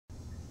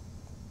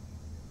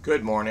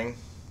Good morning.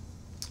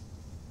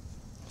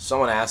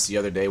 Someone asked the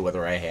other day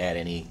whether I had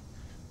any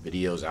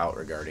videos out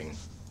regarding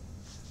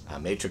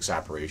matrix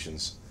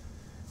operations.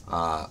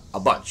 A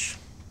bunch.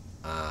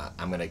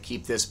 I'm going to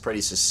keep this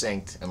pretty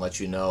succinct and let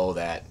you know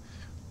that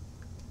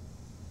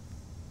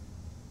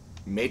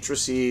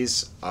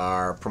matrices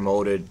are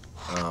promoted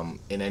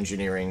in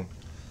engineering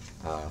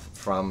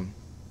from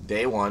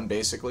day one,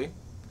 basically.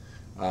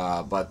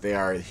 But they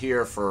are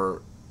here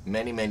for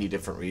many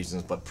different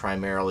reasons, but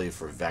primarily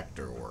for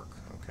vector work.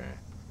 Okay.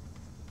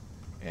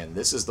 And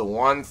this is the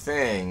one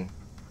thing,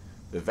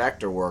 the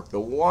vector work, the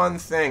one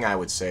thing I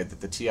would say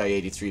that the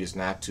TI-83 does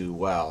not do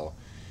well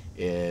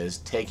is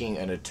taking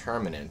a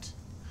determinant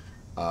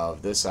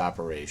of this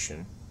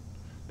operation,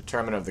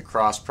 determinant of the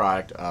cross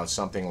product of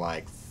something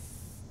like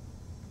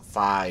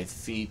 5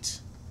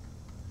 feet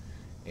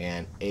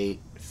and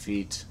 8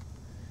 feet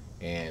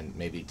and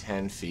maybe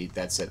 10 feet.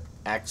 That's an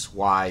X,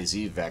 Y,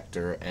 Z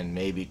vector, and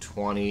maybe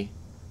 20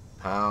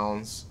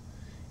 pounds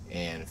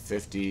and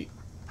 50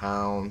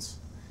 pounds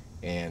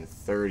and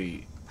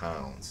 30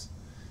 pounds.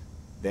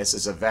 This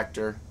is a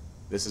vector,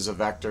 this is a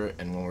vector,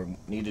 and when we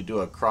need to do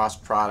a cross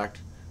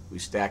product, we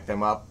stack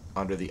them up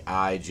under the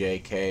I, J,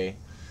 K.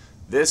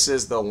 This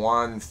is the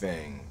one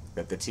thing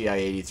that the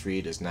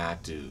TI-83 does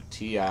not do.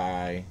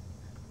 TI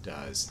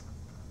does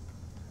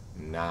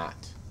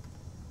not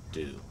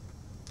do.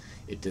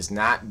 It does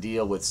not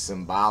deal with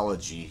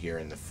symbology here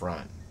in the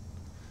front.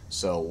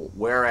 So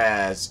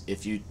whereas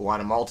if you want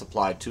to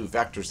multiply two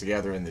vectors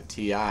together in the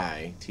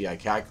TI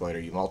calculator,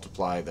 you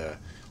multiply the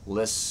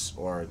lists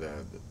or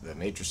the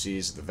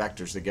matrices, the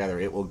vectors together,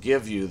 it will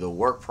give you the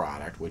work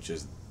product, which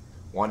is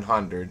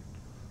 100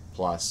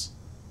 plus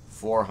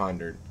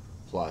 400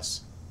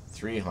 plus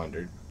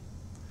 300,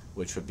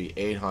 which would be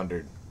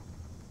 800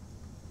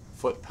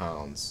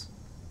 foot-pounds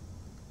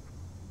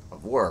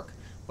of work,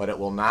 but it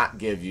will not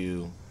give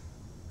you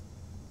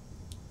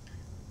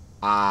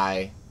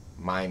I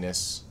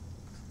minus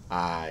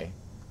I,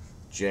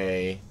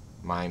 J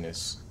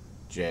minus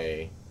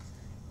J,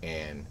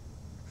 and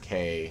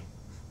K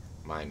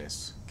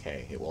minus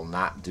K. It will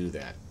not do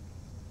that.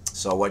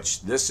 So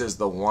this is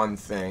the one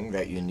thing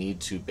that you need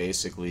to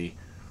basically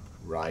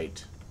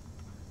write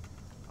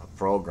a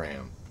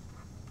program.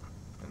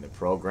 And the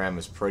program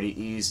is pretty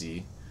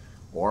easy,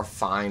 or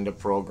find a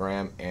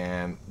program,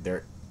 and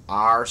there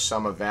are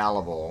some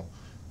available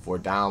for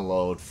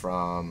download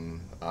from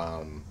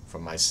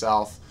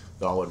myself,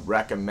 though I would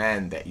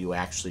recommend that you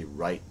actually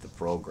write the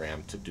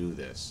program to do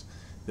this.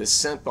 This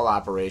simple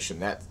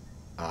operation,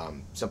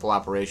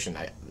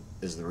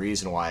 is the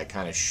reason why I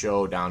kind of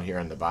show down here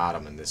in the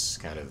bottom in this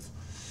kind of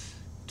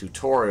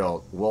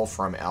tutorial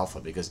Wolfram Alpha,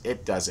 because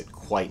it does it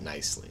quite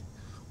nicely.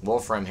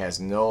 Wolfram has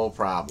no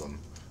problem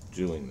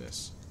doing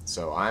this.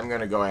 So I'm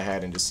going to go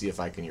ahead and just see if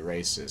I can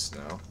erase this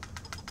now.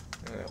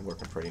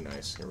 Working pretty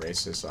nice.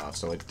 Erase this off.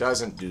 So it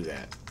doesn't do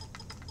that.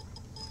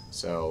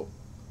 So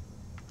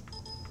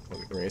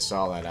we'll erase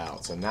all that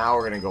out. So now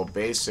we're going to go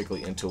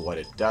basically into what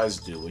it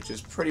does do, which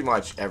is pretty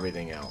much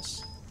everything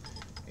else.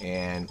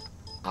 And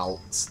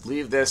I'll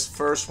leave this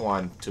first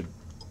one to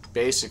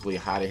basically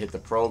how to hit the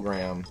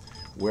program,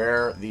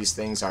 where these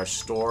things are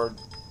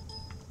stored.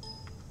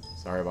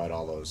 Sorry about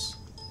all those.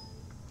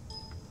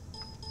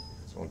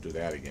 Just won't do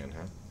that again,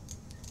 huh?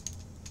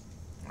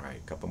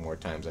 Alright, a couple more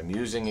times. I'm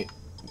using it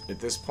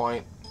at this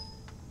point.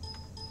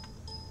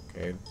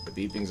 Okay, the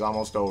beeping's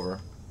almost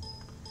over.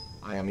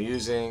 I am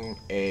using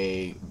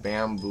a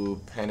bamboo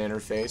pen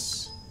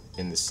interface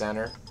in the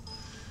center.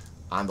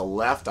 On the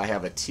left I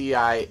have a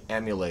TI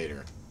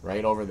emulator.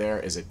 Right over there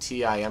is a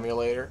TI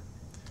emulator.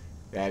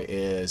 That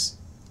is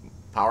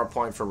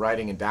PowerPoint for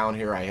writing, and down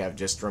here I have,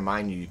 just to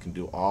remind you, you can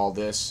do all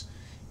this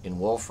in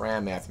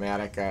Wolfram,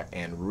 Mathematica,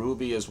 and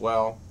Ruby as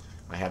well.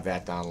 I have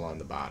that down along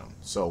the bottom.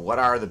 So what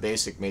are the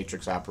basic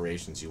matrix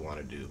operations you want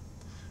to do?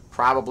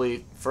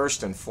 Probably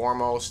first and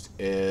foremost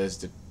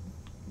is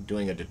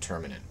doing a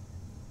determinant.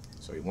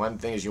 So one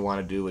thing you want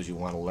to do is you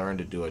want to learn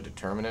to do a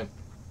determinant.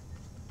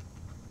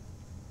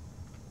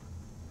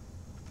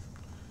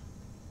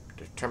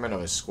 Determinant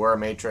of a square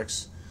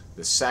matrix.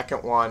 The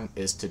second one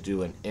is to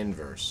do an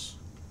inverse.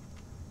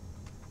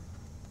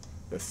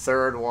 The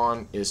third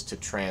one is to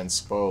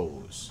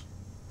transpose.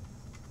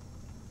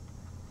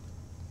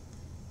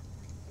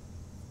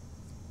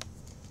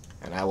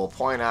 And I will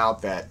point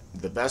out that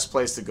the best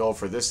place to go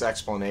for this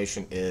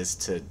explanation is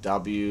to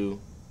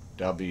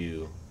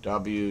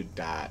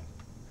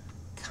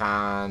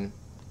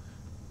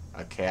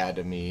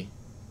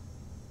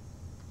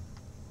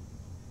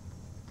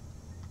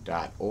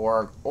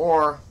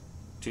or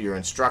to your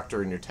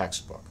instructor in your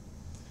textbook.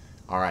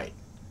 Alright.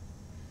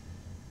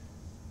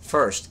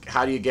 First,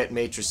 how do you get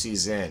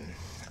matrices in?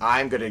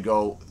 I'm going to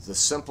go the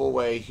simple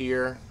way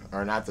here,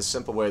 or not the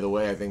simple way, the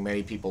way I think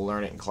many people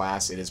learn it in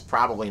class. It is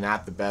probably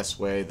not the best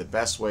way. The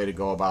best way to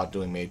go about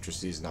doing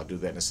matrices, and I'll do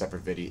that in a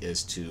separate video,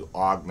 is to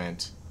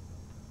augment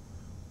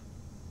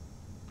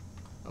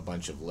a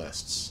bunch of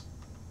lists.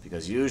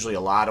 Because usually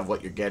a lot of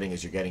what you're getting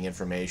is you're getting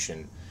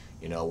information,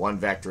 one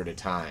vector at a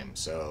time.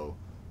 So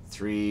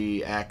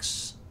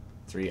 3x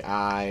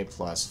 3i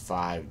plus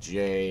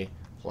 5j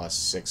plus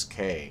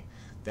 6k.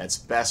 That's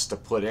best to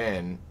put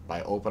in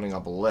by opening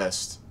up a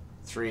list,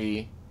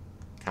 3,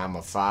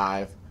 comma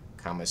 5,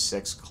 comma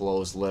 6,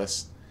 close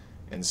list,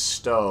 and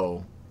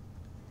stow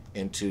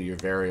into your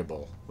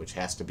variable, which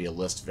has to be a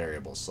list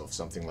variable, so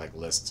something like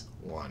list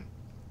 1.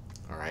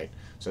 Alright,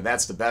 so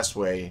that's the best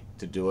way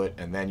to do it,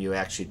 and then you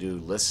actually do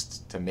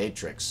list to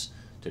matrix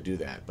to do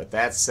that. But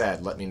that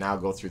said, let me now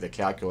go through the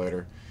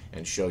calculator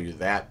and show you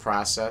that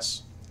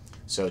process.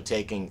 So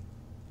taking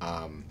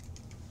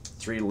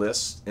 3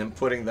 lists,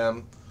 inputting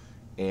them,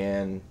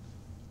 and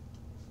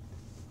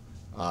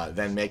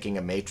then making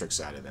a matrix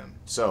out of them.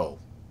 So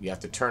you have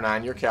to turn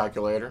on your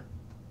calculator,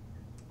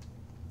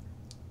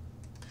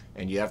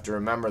 and you have to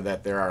remember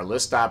that there are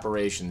list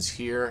operations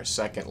here.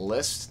 Second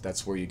list,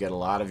 that's where you get a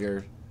lot of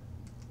your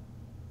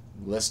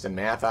list and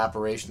math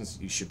operations.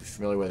 You should be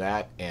familiar with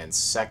that. And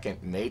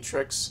second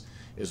matrix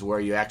is where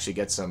you actually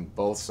get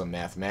both some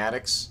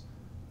mathematics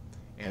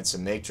and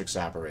some matrix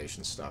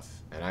operation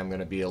stuff. And I'm going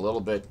to be a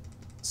little bit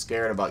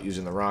scared about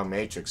using the wrong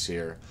matrix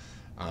here,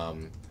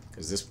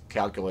 because this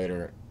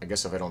calculator, I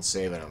guess if I don't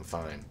save it, I'm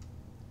fine.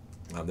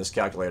 This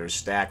calculator is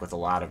stacked with a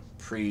lot of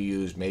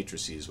pre-used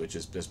matrices, which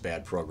is just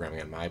bad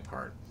programming on my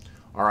part.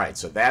 Alright,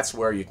 so that's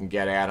where you can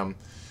get at them.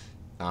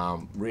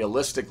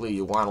 Realistically,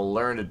 you want to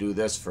learn to do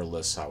this for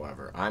lists,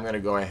 however. I'm going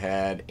to go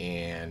ahead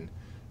and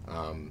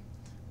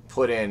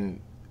put in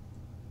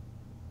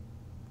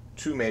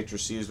 2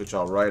 matrices, which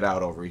I'll write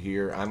out over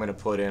here. I'm going to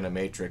put in a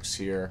matrix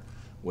here,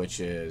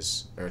 which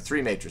is, or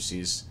 3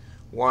 matrices.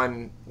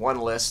 One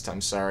list,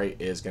 I'm sorry,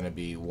 is going to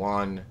be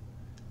 1,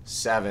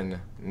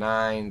 7,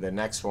 9. The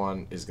next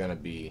one is going to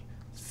be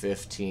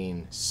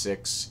 15,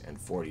 6,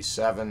 and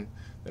 47.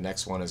 The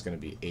next one is going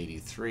to be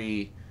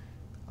 83,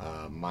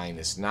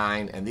 minus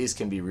 9, and these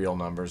can be real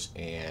numbers,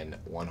 and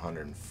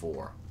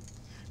 104.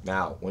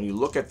 Now, when you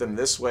look at them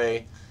this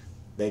way,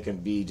 they can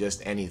be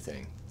just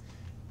anything.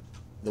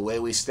 The way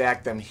we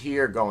stack them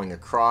here going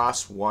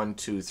across, 1,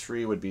 2,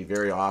 3 would be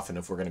very often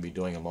if we're going to be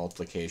doing a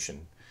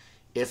multiplication.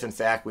 If in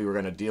fact we were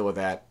going to deal with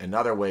that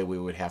another way, we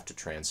would have to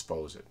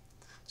transpose it.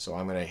 So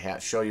I'm going to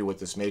show you what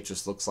this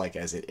matrix looks like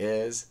as it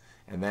is,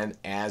 and then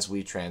as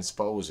we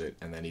transpose it,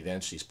 and then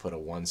eventually put a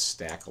 1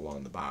 stack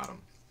along the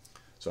bottom.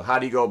 So how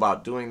do you go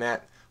about doing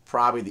that?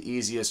 Probably the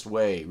easiest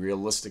way,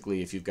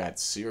 realistically, if you've got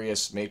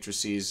serious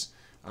matrices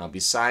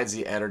besides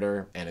the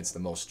editor, and it's the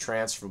most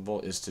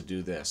transferable, is to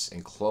do this,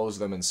 enclose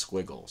them in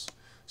squiggles.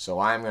 So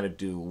I'm going to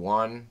do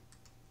 1,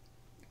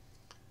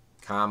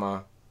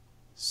 comma,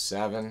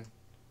 7,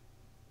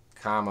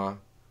 comma,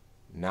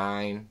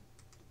 9,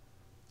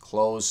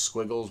 close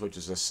squiggles, which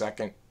is a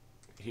second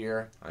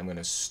here. I'm going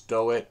to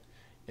stow it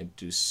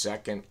into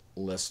second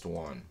list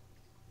 1.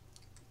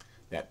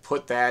 That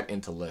put that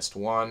into list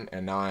 1,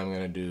 and now I'm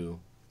going to do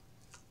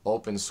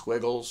open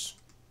squiggles,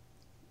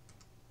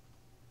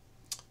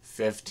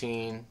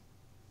 15,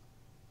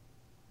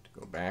 to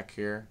go back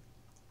here,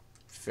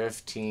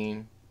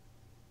 15,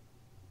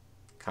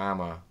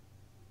 comma,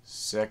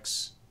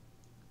 6,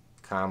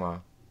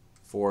 comma,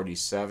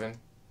 47,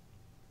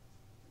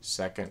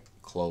 second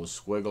close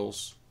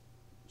squiggles,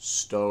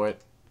 stow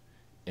it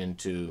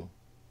into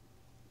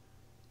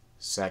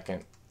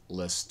second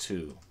list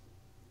 2.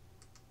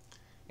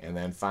 And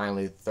then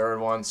finally, third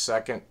one,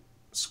 second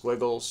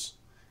squiggles,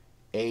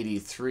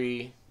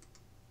 83,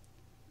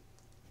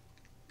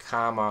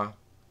 comma,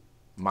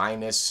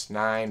 minus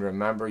 9.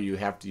 Remember, you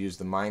have to use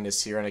the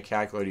minus here in a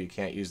calculator. You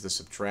can't use the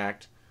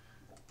subtract,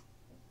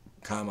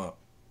 comma,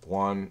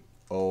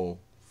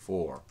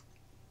 104.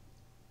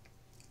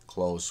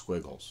 Close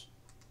squiggles.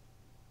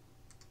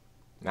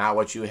 Now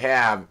what you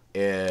have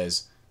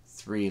is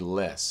 3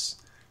 lists.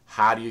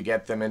 How do you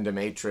get them into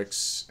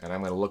matrix? And I'm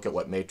going to look at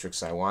what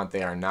matrix I want.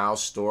 They are now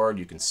stored.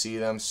 You can see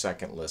them.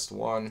 Second list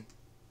 1,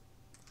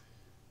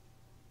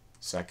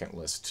 second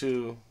list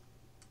 2,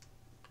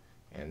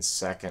 and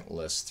second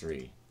list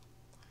 3.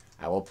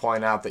 I will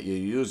point out that you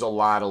use a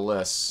lot of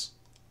lists,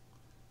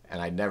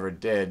 and I never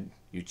did.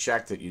 You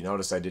checked it. You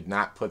notice I did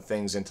not put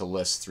things into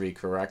list 3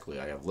 correctly.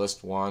 I have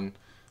list 1,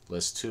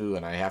 list 2,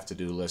 and I have to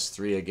do list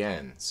 3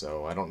 again.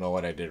 So I don't know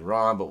what I did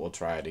wrong, but we'll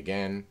try it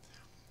again.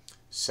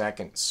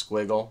 Second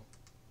squiggle,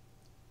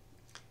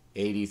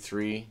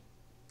 83,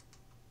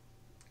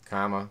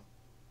 comma,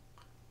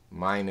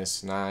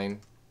 minus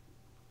 9,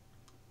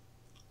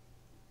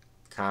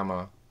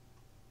 comma,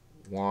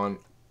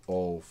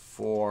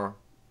 104,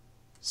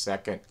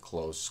 second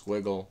close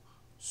squiggle,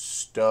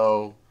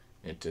 stow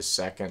into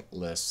second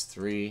list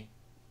 3.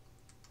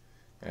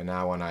 And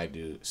now when I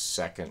do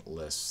second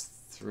list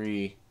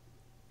 3,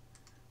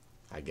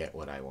 I get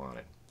what I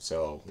wanted.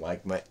 So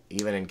like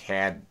even in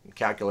CAD,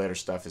 calculator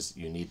stuff is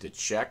you need to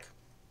check.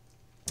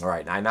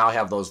 Alright, I now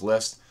have those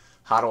lists.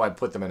 How do I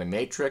put them in a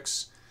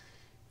matrix?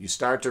 You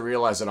start to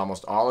realize that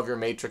almost all of your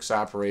matrix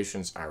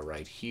operations are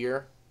right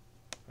here.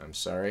 I'm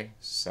sorry,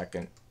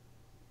 second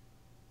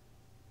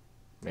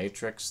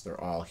matrix, they're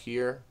all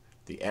here.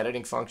 The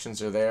editing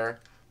functions are there.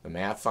 The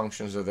math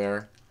functions are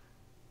there.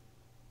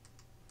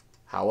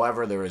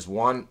 However, there is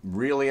one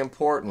really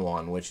important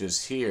one, which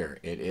is here.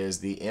 It is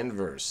the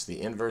inverse. The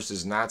inverse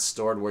is not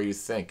stored where you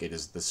think. It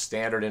is the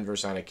standard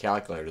inverse on a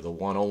calculator, the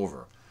 1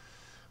 over,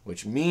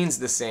 which means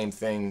the same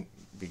thing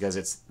because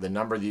it's the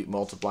number that you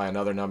multiply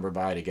another number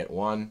by to get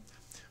 1,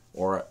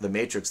 or the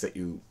matrix that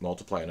you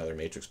multiply another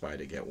matrix by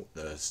to get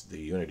the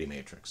unity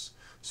matrix.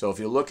 So if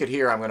you look at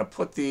here, I'm going to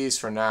put these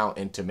for now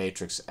into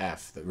matrix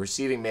F. The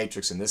receiving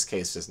matrix in this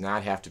case does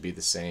not have to be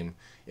the same.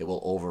 It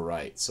will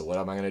overwrite. So what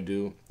am I going to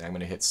do? I'm going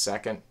to hit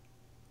second.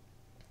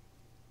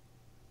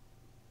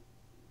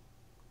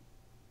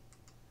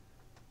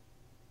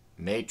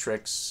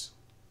 Matrix,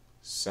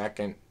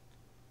 second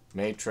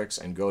matrix,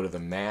 and go to the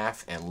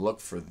math and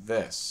look for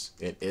this.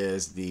 It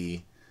is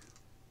the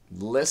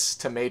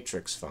list to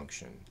matrix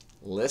function.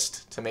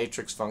 List to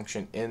matrix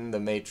function in the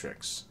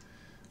matrix.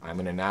 I'm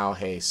going to now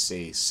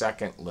say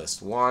second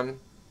list 1,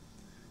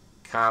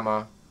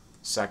 comma,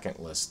 second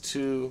list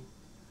 2,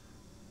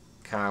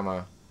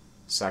 comma,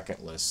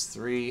 second list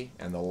 3,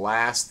 and the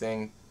last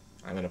thing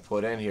I'm going to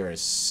put in here is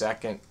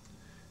second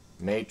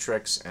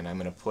matrix, and I'm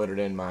going to put it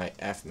in my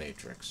F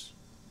matrix.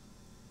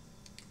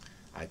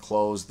 I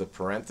close the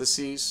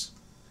parentheses,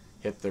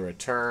 hit the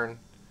return.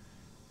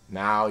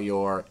 Now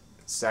your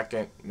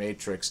second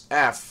matrix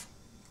F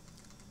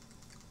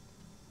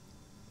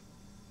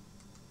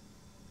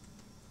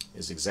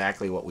is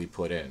exactly what we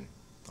put in.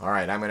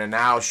 Alright, I'm going to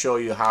now show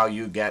you how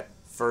you get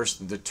first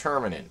the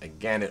determinant.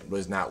 Again, it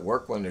does not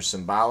work when there's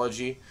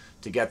symbology.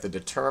 To get the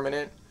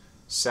determinant,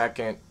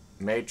 second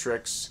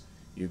matrix,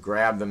 you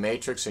grab the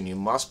matrix and you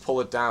must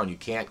pull it down. You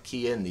can't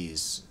key in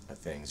these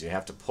things. You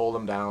have to pull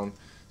them down.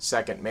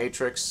 Second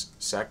matrix,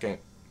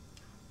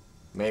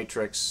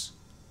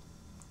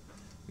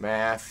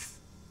 math.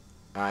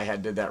 I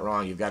did that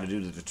wrong. You've got to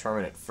do the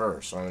determinant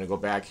first. So I'm going to go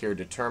back here,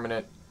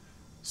 determinant,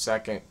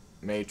 second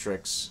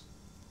matrix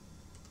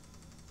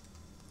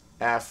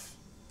F,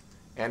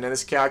 and in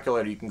this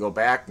calculator you can go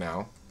back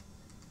now,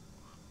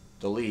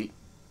 delete,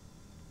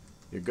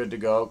 you're good to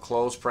go,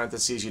 close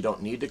parentheses. You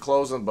don't need to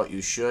close them, but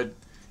you should.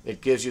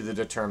 It gives you the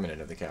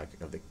determinant of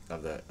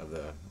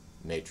the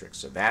matrix.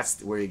 So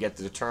that's where you get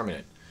the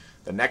determinant.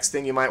 The next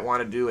thing you might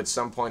want to do at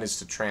some point is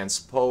to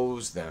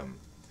transpose them.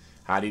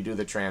 How do you do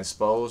the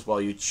transpose?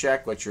 Well, you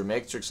check what your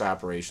matrix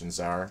operations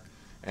are,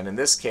 and in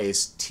this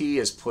case T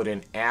is put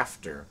in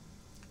after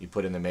you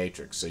put in the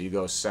matrix. So you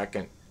go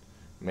second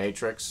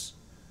matrix,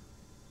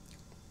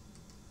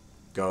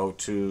 go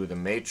to the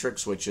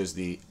matrix, which is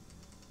the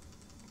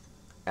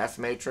F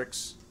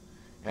matrix,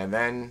 and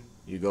then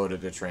you go to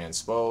the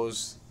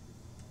transpose,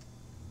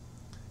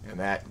 and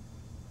that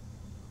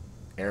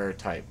error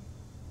type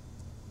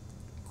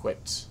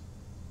quit.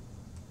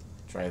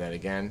 Try that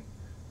again.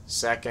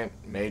 Second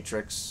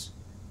matrix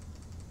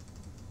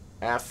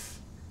F,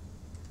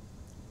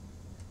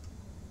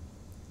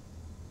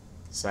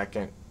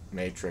 second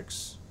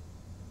matrix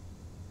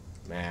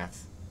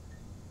math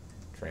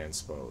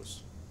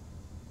transpose.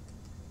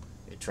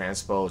 It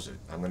transposed it.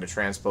 I'm going to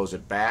transpose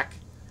it back.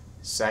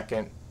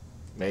 Second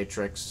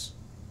matrix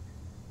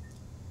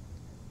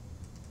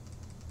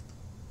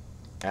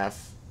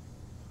F,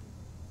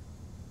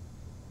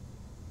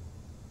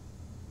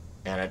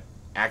 and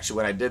actually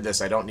when I did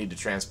this I don't need to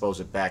transpose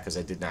it back because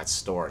I did not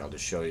store it. I'll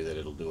just show you that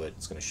it'll do it.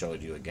 It's going to show it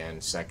to you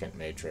again. Second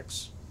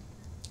matrix.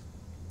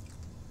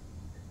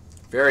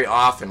 Very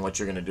often what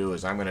you're going to do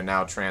is I'm going to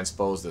now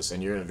transpose this,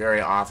 and very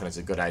often it's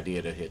a good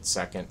idea to hit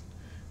second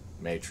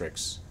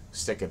matrix,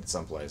 stick it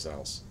someplace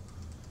else.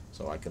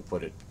 So I can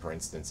put it, for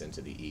instance,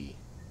 into the E.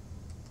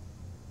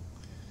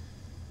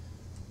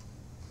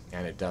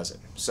 And it does it.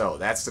 So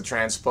that's the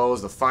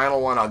transpose. The final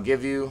one I'll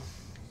give you,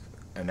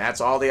 and that's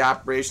all the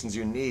operations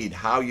you need.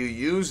 How you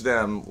use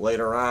them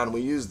later on,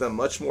 we use them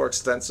much more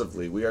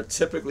extensively. We are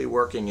typically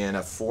working in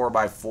a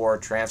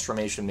 4x4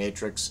 transformation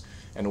matrix,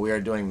 and we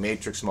are doing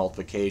matrix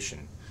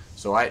multiplication.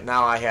 So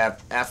now I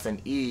have F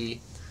and E,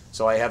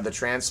 so I have the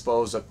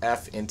transpose of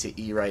F into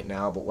E right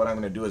now, but what I'm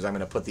going to do is I'm going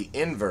to put the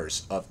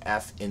inverse of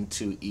F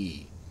into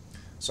E.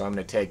 So I'm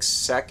going to take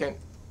second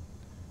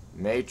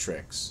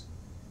matrix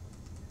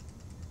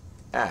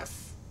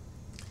F,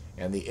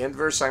 and the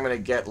inverse I'm going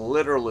to get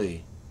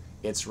literally,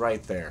 it's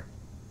right there.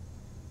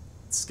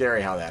 It's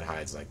scary how that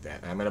hides like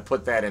that. I'm going to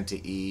put that into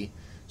E,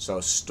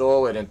 so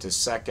stole it into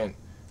second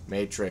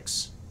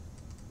matrix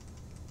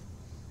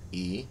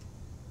E,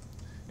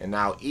 and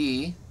now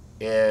E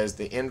is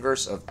the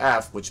inverse of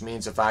F, which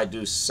means if I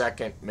do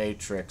second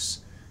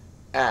matrix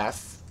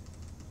F,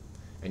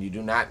 and you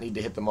do not need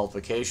to hit the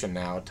multiplication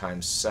now,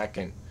 times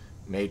second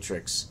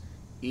matrix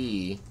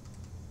E,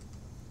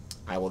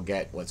 I will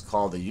get what's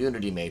called the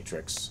unity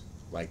matrix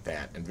like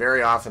that. And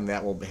very often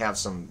that will have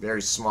some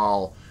very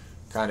small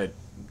kind of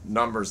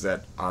numbers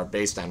that are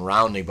based on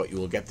rounding, but you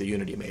will get the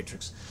unity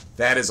matrix.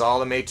 That is all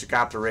the matrix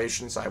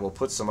operations. I will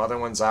put some other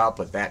ones out,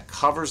 but that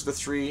covers the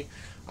three.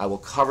 I will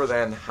cover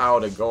then how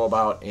to go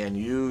about and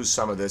use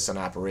some of this in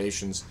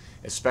operations,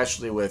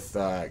 especially with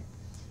a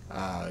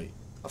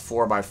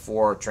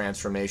 4x4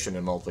 transformation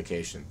and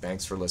multiplication.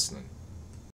 Thanks for listening.